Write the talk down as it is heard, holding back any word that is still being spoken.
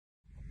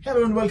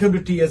Hello and welcome to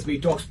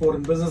TSB Talk Sport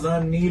and Business.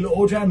 I'm Neil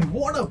Oja, and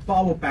what a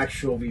power-packed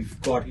show we've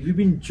got. We've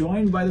been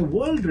joined by the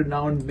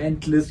world-renowned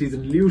mentalist. He's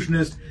an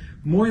illusionist.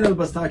 Moein Al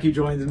Bastaki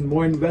joins in.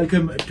 Moein,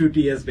 welcome to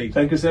TSB.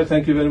 Thank you, sir.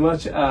 Thank you very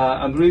much.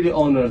 I'm really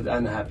honored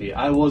and happy.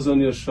 I was on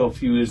your show a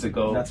few years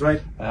ago. That's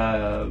right.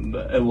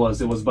 It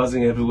was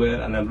buzzing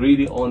everywhere, and I'm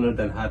really honored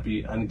and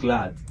happy and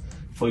glad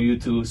for you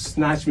to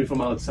snatch me from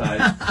outside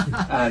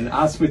and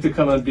ask me to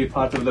come and be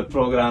part of the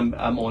program.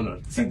 I'm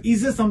honored. See,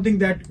 is this something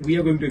that we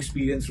are going to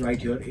experience right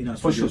here in our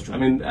For studios? sure. I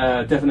mean,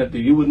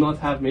 definitely. You would not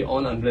have me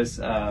on unless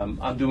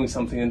I'm doing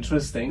something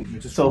interesting.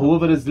 So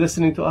whoever is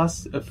listening to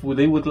us, if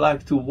they would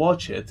like to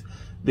watch it,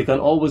 they can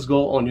always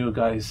go on your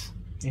guys'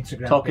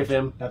 Instagram, Talk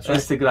FM, That's right.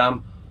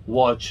 Instagram,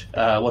 watch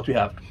what we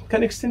have.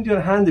 Can you extend your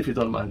hand if you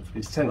don't mind,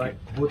 please? Thank you.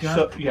 Both your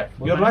So, hands? yeah.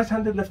 Both You're hands?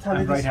 right-handed,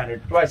 left-handed? I'm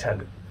right-handed.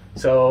 Right-handed.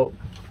 So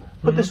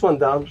put this one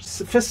down,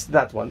 fist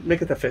that one,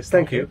 make it a fist.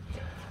 Thank you.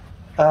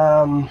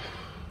 I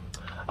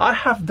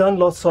have done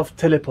lots of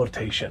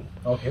teleportation.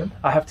 Okay.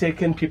 I have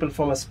taken people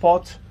from a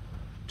spot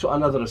to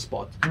another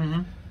spot.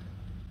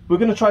 We're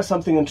going to try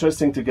something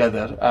interesting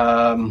together.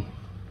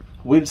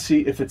 We'll see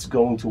if it's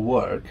going to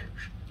work.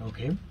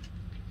 Okay.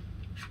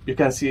 You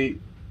can see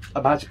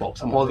a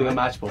matchbox. I'm holding a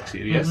matchbox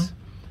here, yes?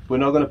 We're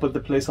not going to put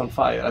the place on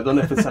fire. I don't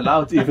know if it's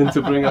allowed even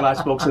to bring a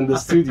matchbox in the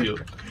studio.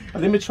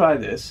 But let me try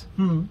this.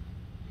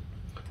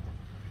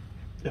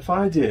 If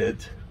I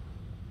did,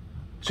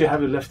 so you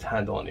have your left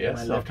hand on,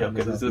 yes? My left hand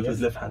is this up, is yes.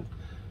 left hand.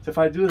 So if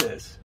I do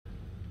this,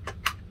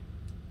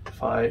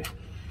 if I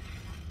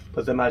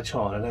put the match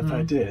on, and if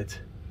I did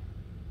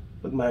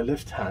with my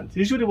left hand,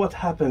 usually what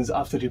happens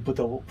after you put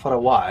for a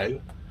while,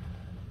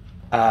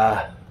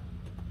 a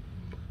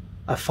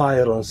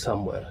fire on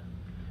somewhere,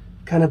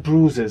 kind of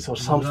bruises or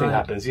something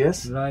happens,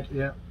 yes? Right,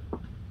 yeah.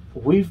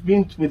 We've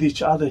been with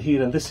each other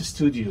here in this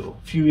studio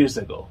a few years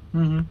ago.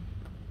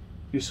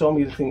 You saw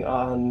me looking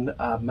on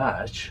a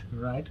match.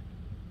 Right.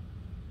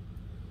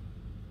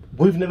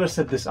 We've never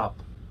set this up.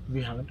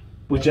 We haven't.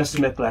 We just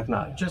met like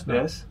now. Just now.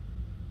 Yes?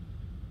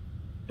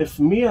 If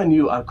me and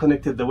you are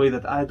connected the way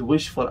that I'd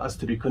wish for us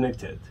to be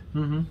connected,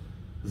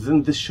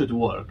 then this should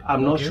work.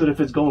 I'm not Okay. sure if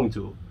it's going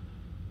to.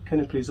 Can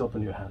you please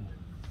open your hand?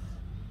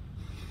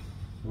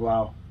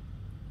 Wow.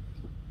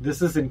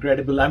 This is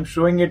incredible. I'm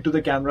showing it to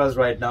the cameras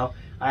right now.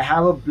 I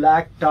have a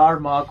black tar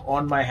mark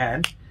on my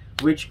hand,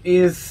 which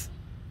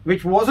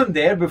wasn't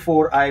there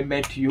before I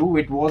met you.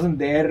 It wasn't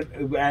there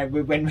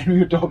when we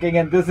were talking,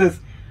 and this is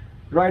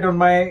right on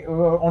my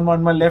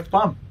left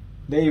palm.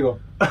 There you go.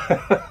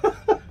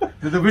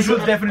 The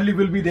visuals definitely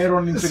will be there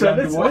on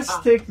Instagram. So let's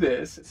take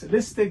this.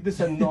 Let's take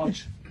this a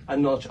notch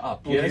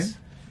up. Okay. Yes.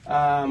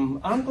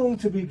 I'm going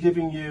to be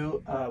giving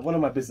you one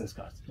of my business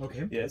cards.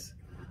 Okay. Yes.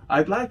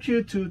 I'd like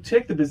you to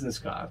take the business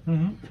card,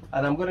 and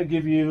I'm going to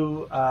give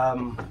you.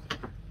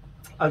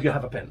 Oh, you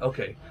have a pen.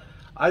 Okay.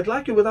 I'd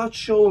like you, without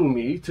showing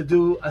me, to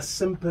do a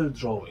simple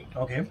drawing.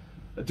 Okay.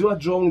 Do a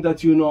drawing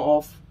that you know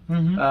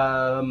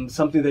of,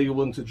 something that you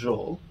want to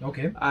draw.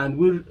 Okay. And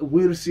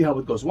we'll see how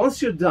it goes.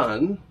 Once you're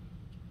done,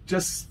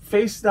 just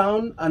face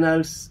down, and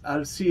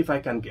I'll see if I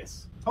can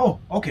guess. Oh,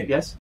 okay.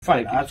 Yes.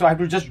 Fine. Thank you. So I have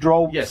to just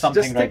draw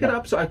something just right take it now.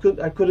 up. So I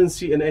couldn't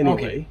see in any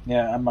Okay. way.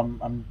 Yeah,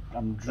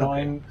 I'm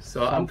drawing. Okay.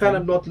 So I'm kind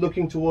of not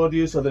looking toward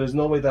you, so there is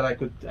no way that I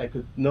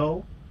could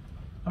know.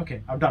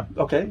 Okay, I'm done.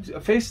 Okay.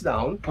 Face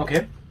down.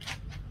 Okay.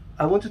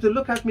 I want you to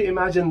look at me.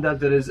 Imagine that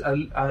there is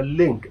a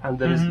link, and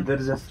there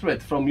is a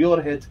thread from your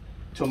head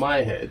to my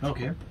head.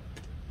 Okay.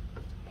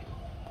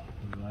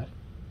 Right.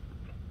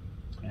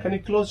 Can you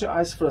close your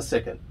eyes for a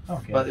second?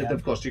 Okay. But yeah.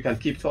 of course, you can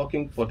keep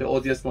talking for the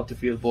audience not to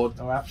feel bored.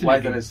 Oh,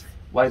 absolutely.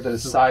 Why there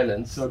is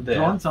silence So I've there.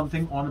 drawn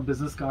something on a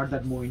business card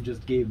that Moein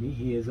just gave me.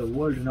 He is a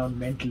world-renowned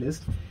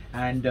mentalist,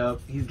 and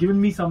he's given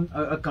me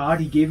a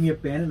card. He gave me a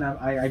pen, and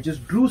I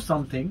just drew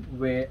something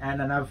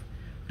and I've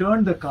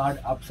turned the card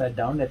upside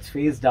down. That's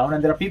face down,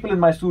 and there are people in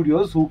my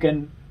studios who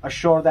can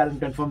assure that and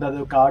confirm that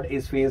the card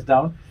is face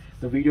down.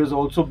 The video is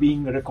also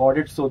being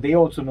recorded, so they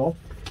also know.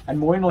 And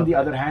Moein, on the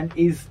other hand,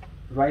 is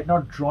right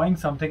now drawing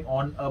something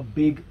on a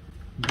big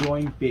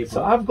drawing paper.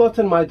 So I've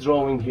gotten my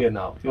drawing here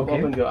now. You've Okay.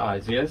 opened your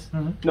eyes, yes?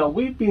 Now,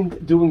 we've been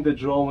doing the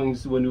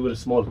drawings when we were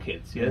small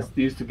kids, yes?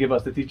 They used to give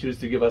us, the teacher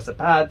used to give us a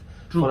pad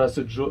for us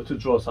to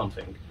draw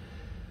something.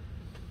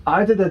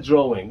 I did a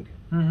drawing.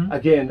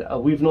 Again,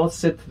 we've not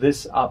set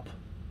this up.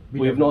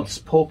 We've not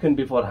spoken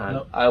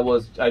beforehand.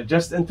 No. I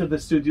just entered the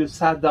studio,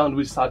 sat down,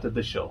 we started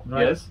the show,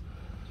 Right. yes?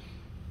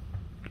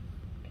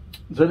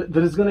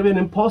 There is going to be an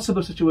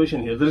impossible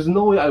situation here. There is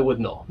no way I would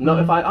know. Now,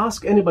 if I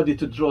ask anybody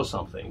to draw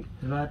something,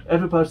 Right.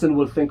 every person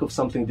will think of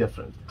something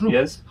different. True.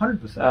 Yes?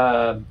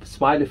 100%.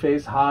 Smiley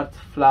face, heart,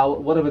 flower,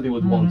 whatever they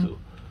would want to.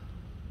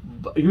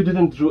 But you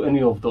didn't draw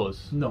any of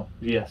those? No.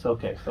 Yes,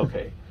 okay.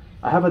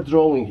 I have a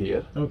drawing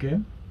here. Okay.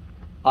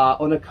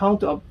 On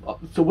account of,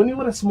 so when you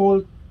were a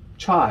small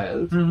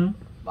child,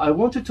 I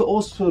wanted to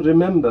also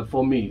remember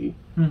for me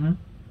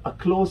a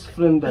close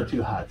friend that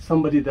you had,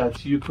 somebody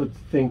that you could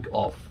think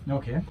of.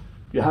 Okay.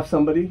 You have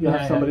somebody? In your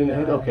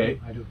head?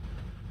 Okay. I do.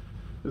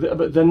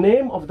 But the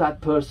name of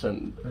that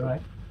person,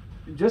 Right.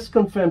 just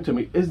confirm to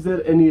me, is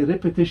there any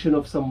repetition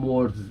of some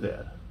words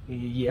there?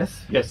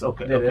 Yes. Yes,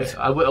 okay. There Okay. is.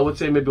 I would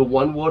say maybe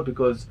one word,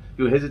 because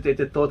you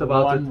hesitated, thought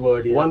about One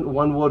word, yeah.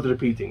 One word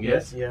repeating,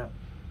 yes? Yeah.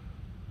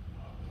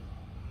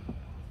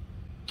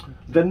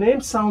 The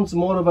name sounds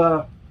more of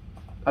a,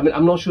 I mean,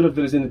 I'm not sure if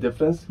there is any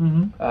difference.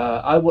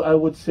 I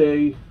would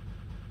say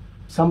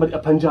somebody, a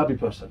Punjabi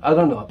person. I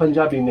don't know, a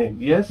Punjabi name,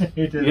 yes?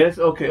 It is. Yes,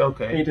 okay,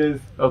 okay. It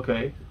is.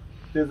 Okay.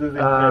 This is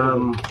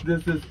incredible.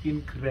 This is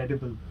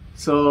incredible.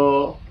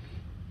 So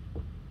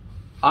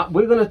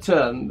we're gonna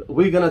turn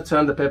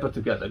the paper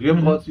together.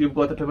 You've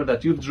got a paper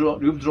that you've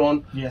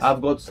drawn. Yes.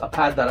 I've got a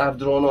pad that I've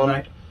drawn on.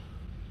 Right.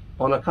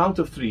 On a count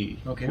of 3,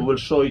 Okay. we will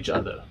show each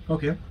other.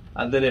 Okay.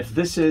 And then if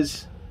this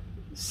is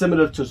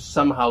similar to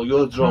somehow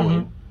your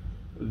drawing,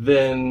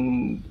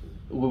 then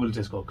we will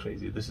just go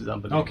crazy. This is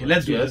unbelievable. Okay,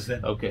 let's do this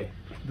then. Okay.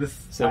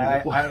 So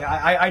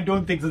I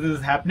don't think that this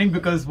is happening,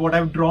 because what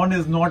I've drawn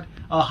is not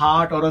a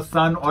heart or a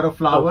sun or a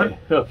flower.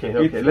 Okay.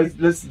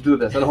 Let's do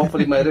this, and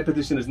hopefully my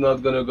repetition is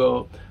not gonna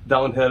go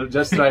downhill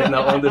just right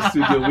now on the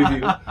studio with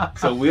you.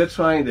 So we are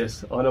trying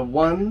this on a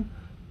 1,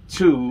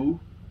 2,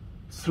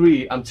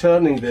 3. I'm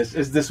turning this.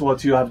 Is this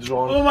what you have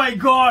drawn? Oh my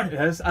God!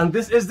 Yes. And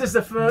this is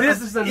the first.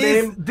 This is the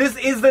name. This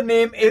is the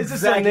name. Is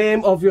this the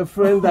name of your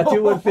friend that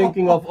you were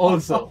thinking of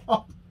also?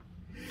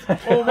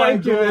 Oh my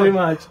Thank you very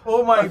much.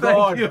 Oh my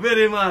God. Thank you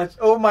very much.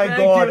 Oh my Thank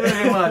God. you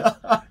very much.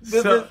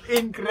 This is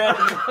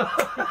incredible.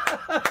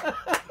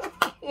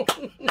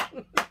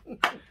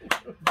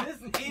 This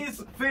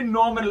is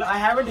phenomenal. I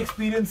haven't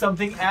experienced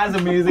something as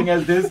amazing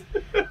as this.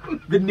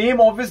 The name,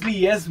 obviously,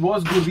 yes,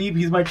 was Gurdeep.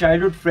 He's my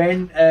childhood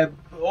friend.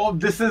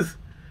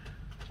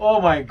 Oh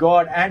my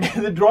God. And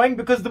the drawing,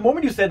 because the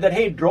moment you said that,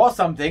 hey, draw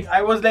something,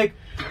 I was like,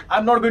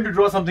 I'm not going to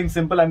draw something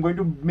simple. I'm going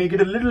to make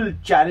it a little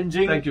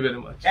challenging. Thank you very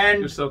much. And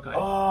you're so kind.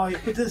 Oh,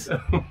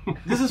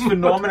 this is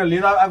phenomenal. You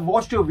know, I've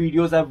watched your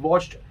videos. I've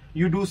watched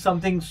you do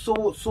something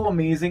so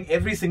amazing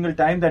every single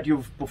time that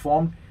you've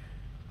performed.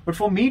 But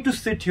for me to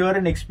sit here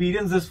and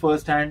experience this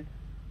firsthand,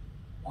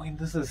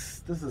 this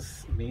is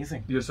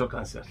amazing. You're so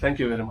kind, sir. Thank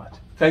you very much.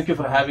 Thank you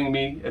for having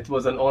me. It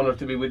was an honor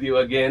to be with you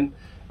again.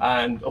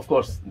 And of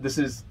course, this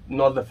is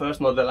not the first,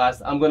 not the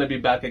last. I'm going to be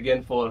back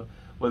again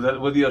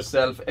with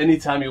yourself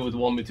anytime you would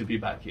want me to be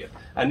back here.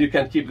 And you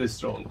can keep this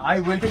drawing.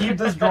 I will keep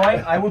this drawing.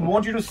 I would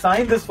want you to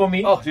sign this for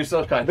me. Oh, you're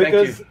so kind.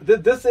 Because Thank you.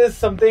 This is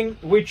something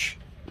which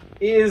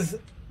is,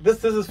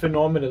 this is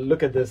phenomenal.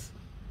 Look at this.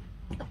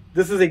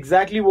 This is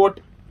exactly what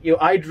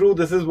I drew.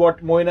 This is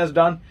what Moein has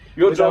done.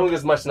 Your drawing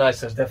is much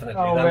nicer,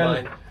 definitely, than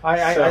mine.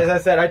 As I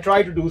said, I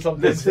try to do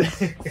something.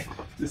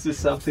 This is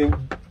something,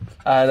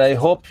 and I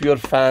hope your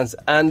fans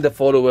and the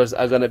followers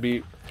are going to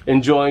be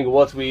enjoying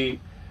what we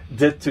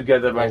did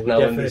together right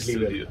now in the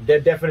studio. They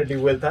definitely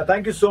will.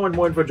 Thank you so much,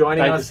 Moein, for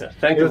joining us. Thank you, sir.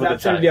 Thank you for the time. It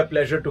was absolutely a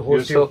pleasure to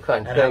host You're you so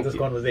kind. and have this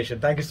conversation.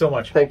 Thank you so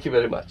much. Thank you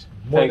very much.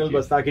 Moein Al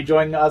Bastaki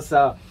joining us,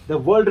 the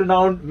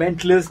world-renowned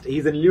mentalist.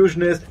 He's an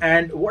illusionist,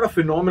 and what a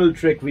phenomenal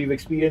trick we've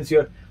experienced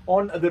here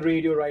on the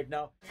radio right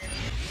now.